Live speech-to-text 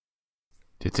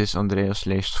Dit is Andreas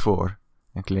leest voor.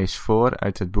 Ik lees voor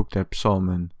uit het boek der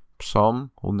Psalmen,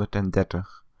 Psalm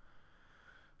 130.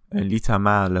 Een lied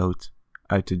Hamaloot.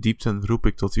 Uit de diepten roep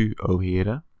ik tot u, o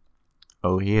Heere.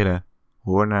 O Heere,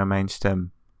 hoor naar mijn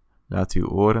stem. Laat uw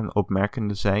oren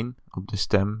opmerkende zijn op de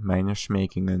stem mijner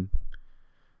smekingen.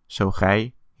 Zo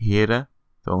gij, Heere,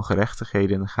 de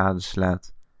ongerechtigheden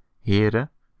gadeslaat. Heere,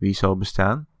 wie zal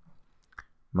bestaan?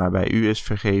 Maar bij u is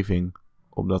vergeving,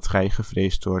 opdat gij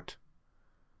gevreesd wordt.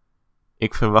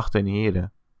 Ik verwacht den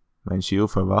Heere, mijn ziel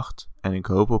verwacht en ik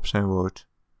hoop op zijn woord.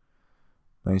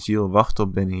 Mijn ziel wacht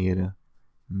op den Heere,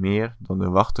 meer dan de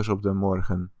wachters op de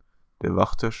morgen, de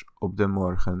wachters op de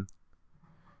morgen.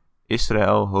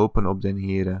 Israël hopen op den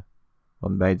Heere,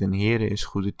 want bij den Heere is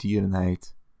goede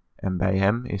tierenheid, en bij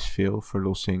hem is veel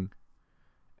verlossing.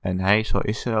 En hij zal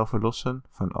Israël verlossen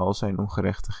van al zijn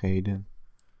ongerechtigheden.